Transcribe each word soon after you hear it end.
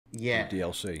Yeah. The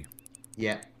DLC.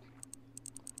 Yeah.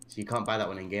 So you can't buy that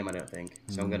one in game, I don't think.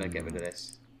 So I'm gonna get rid of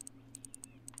this.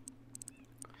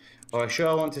 Or sure,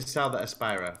 I want to sell that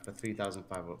Aspira for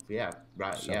 3,500. Yeah,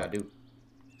 right. Sell yeah, it. I do.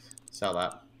 Sell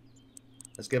that.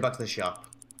 Let's go back to the shop.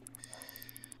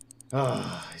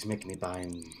 Oh, he's making me buy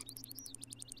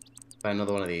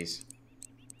another one of these.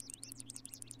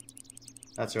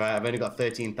 That's right. I've only got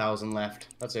 13,000 left.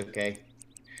 That's okay.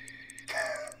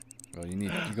 Well,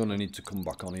 you're gonna need to come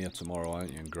back on here tomorrow,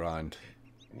 aren't you, and grind.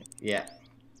 Yeah,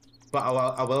 but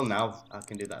I will now. I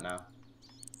can do that now.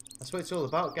 That's what it's all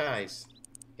about, guys.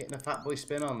 Getting a fat boy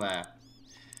spin on there.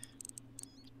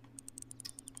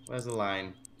 Where's the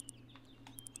line?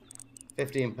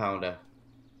 15-pounder.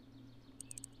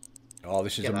 Oh,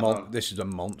 this is this is a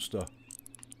monster.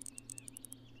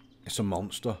 It's a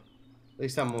monster. At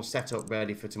least I'm all set up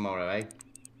ready for tomorrow, eh?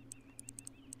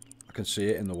 I can see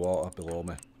it in the water below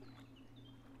me.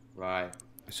 Right.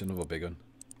 It's another big one.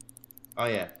 Oh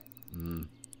yeah.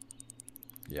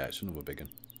 Yeah, it's another big one.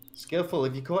 Skillful.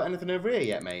 Have you caught anything over here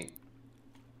yet, mate?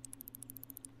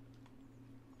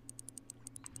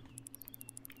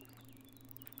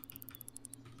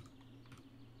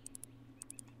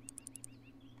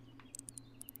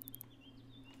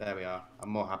 There we are. I'm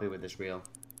more happy with this reel.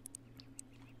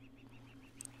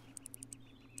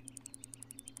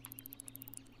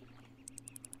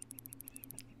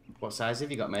 What size have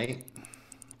you got, mate?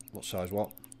 What size what?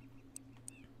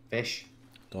 Fish.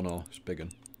 Don't know. It's big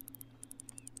one.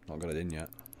 Not got it in yet.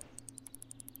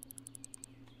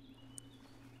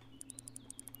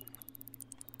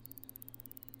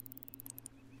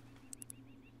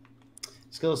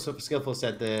 Skillful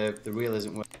said the reel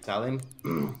isn't worth selling.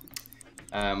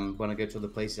 When I go to other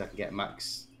places, I can get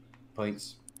max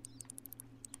points.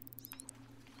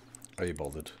 Are you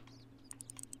bothered?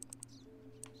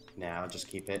 Nah, I'll just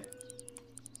keep it.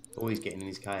 Always getting in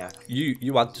his kayak.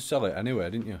 You had to sell it anyway,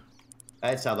 didn't you? I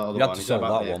had to sell that other one. You had to sell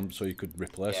that there. one so you could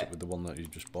replace it with the one that you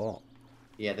just bought.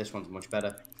 Yeah, this one's much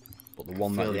better. But the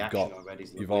one that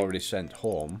you've already sent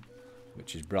home,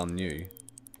 which is brand new,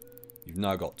 you've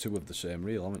now got two of the same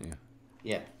reel, haven't you?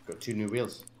 Yeah, got two new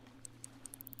reels.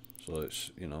 So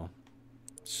it's, you know,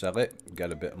 sell it,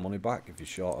 get a bit of money back if you're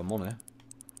short of money.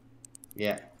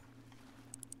 Yeah.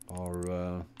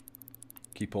 Or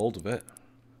keep hold of it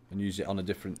and use it on a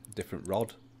different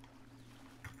rod.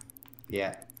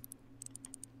 Yeah.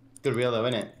 Good reel though,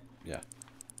 isn't it? Yeah.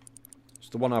 It's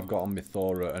the one I've got on my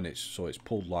Thora, and it's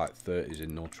pulled like 30s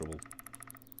in no trouble.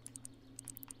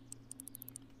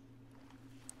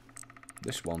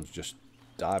 This one's just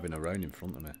diving around in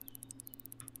front of me.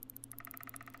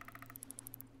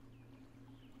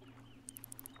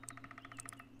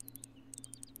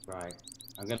 Right.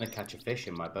 I'm gonna catch a fish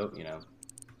in my boat, you know.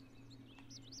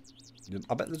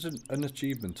 I bet there's an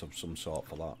achievement of some sort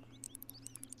for that.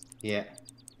 Yeah.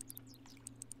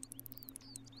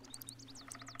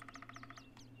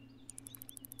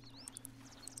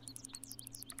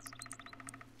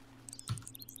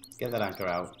 Get that anchor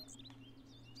out.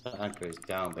 That anchor is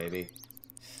down, baby.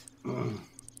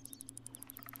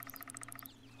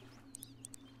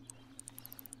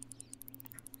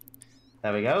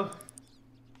 There we go.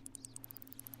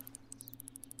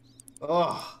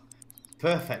 Oh,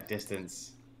 perfect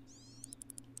distance.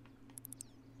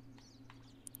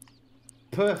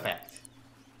 Perfect.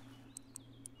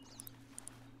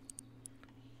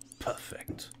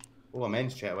 Perfect. Oh, I'm in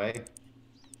straight away.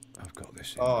 I've got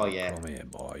this. Oh, yeah. Come here,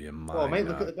 boy. You're mine. Oh, mate,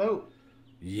 look at the boat.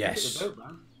 Yes. Look at the boat,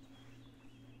 man.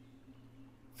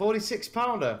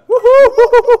 46-pounder.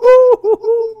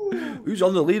 Who's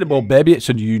on the leaderboard, baby? It's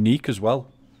a unique as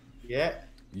well. Yeah.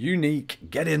 Unique.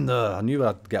 Get in there. I knew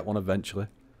I'd get one eventually.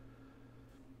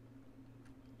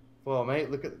 Oh,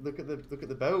 mate, look at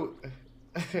the boat.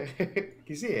 Can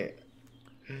you see it?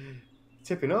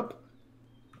 Tipping up.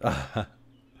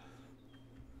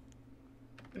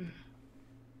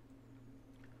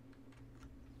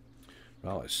 Right,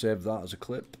 let's save that as a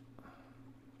clip.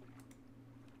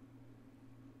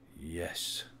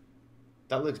 Yes.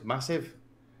 That looks massive.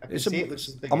 I can see it looks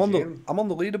as big I'm as on you. I'm on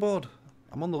the leaderboard.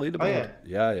 I'm on the leaderboard. Oh, yeah?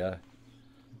 Yeah, yeah.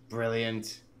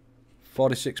 Brilliant.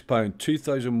 £46,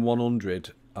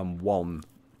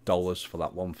 $2,101 for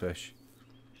that one fish.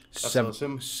 That's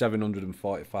awesome.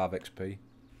 745 XP.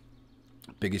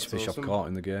 Biggest fish I've caught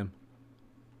in the game.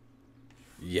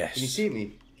 Yes. Can you see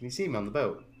me? Can you see me on the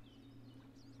boat?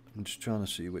 I'm just trying to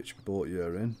see which boat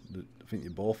you're in. I think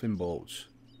you're both in boats.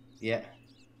 Yeah.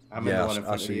 I'm in the one in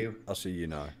front of you. I see you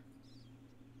now.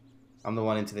 I'm the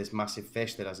one into this massive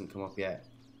fish that hasn't come up yet.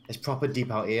 It's proper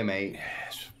deep out here, mate.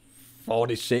 Yes.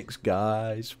 46,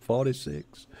 guys.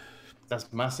 46.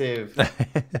 That's massive.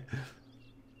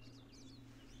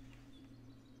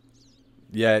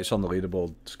 Yeah, it's on the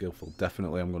leaderboard, skillful.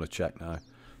 Definitely, I'm going to check now.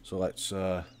 So let's...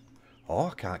 oh,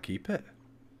 I can't keep it.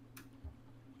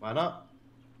 Why not?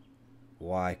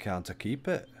 Why can't I keep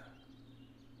it?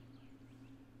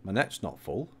 My net's not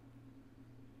full.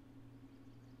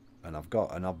 And I've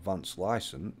got an advanced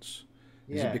license.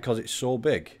 Yeah. Is it because it's so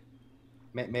big?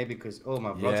 Maybe because... Oh,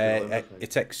 my yeah,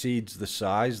 it exceeds the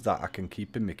size that I can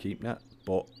keep in my keep net.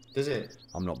 But... Does it?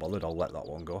 I'm not bothered. I'll let that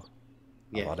one go.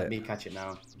 Yeah, let me catch it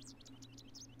now.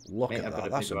 Look at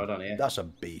that. That's a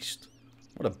beast.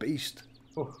 What a beast.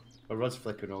 Oh, my rod's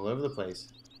flickering all over the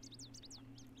place.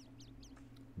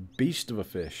 Beast of a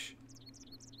fish.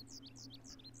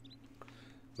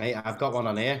 Mate, I've got one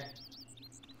on here.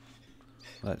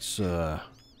 Let's in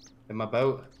my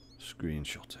boat.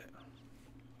 Screenshot it.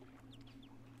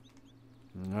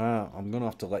 Nah, I'm gonna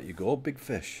have to let you go, big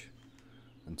fish,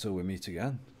 until we meet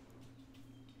again.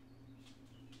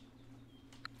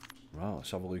 Right,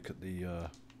 let's have a look at the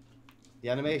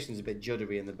animation's a bit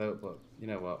juddery in the boat, but you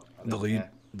know what?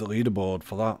 The leaderboard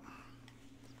for that.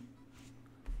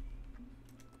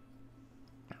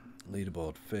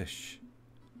 Leaderboard, fish,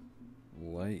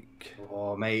 lake.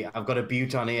 Oh, mate, I've got a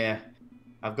butte on here.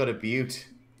 I've got a butte.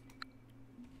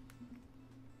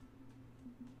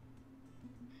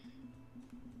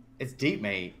 It's deep,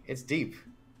 mate. It's deep.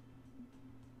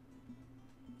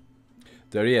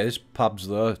 There he is. Pab's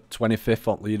there. 25th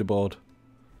on leaderboard.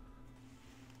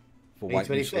 For White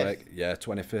Goose Lake. Yeah,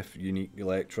 25th unique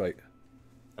lake trait.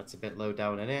 That's a bit low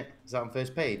down, isn't it? Is that on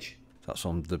first page? That's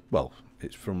on the... Well,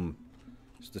 it's from...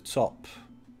 It's the top.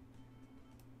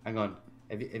 Hang on.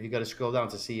 Have you got to scroll down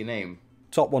to see your name?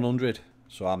 Top 100.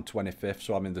 So I'm 25th.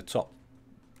 So I'm in the top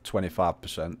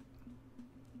 25%.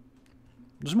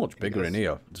 There's much bigger in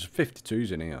here. There's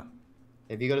 52s in here.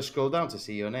 Have you got to scroll down to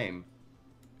see your name?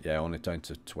 Yeah, only down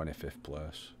to 25th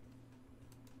place.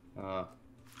 When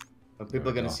people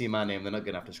are going to see my name, they're not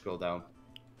going to have to scroll down.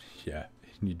 Yeah,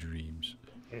 in your dreams.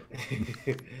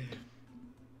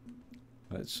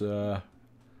 Let's show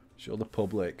the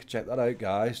public. Check that out,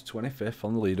 guys. 25th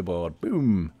on the leaderboard.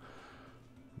 Boom.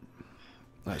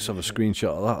 Let's have a screenshot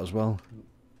of that as well.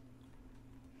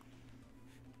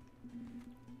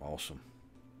 Awesome.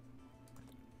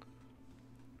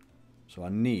 So I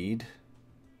need...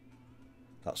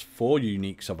 That's 4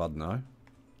 uniques I've had now.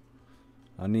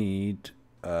 I need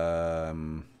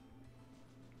about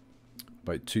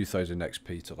 2,000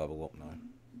 XP to level up now.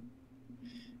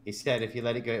 He said if you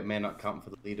let it go, it may not count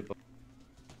for the leaderboard.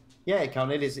 Yeah, it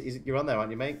counted. You're on there,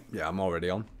 aren't you, mate? Yeah, I'm already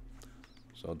on.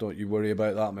 So don't you worry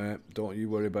about that, mate. Don't you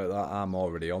worry about that. I'm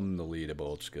already on the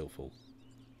leaderboard, skillful.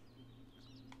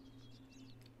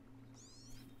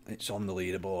 It's on the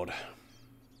leaderboard.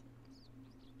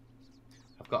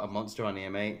 I've got a monster on here,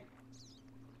 mate.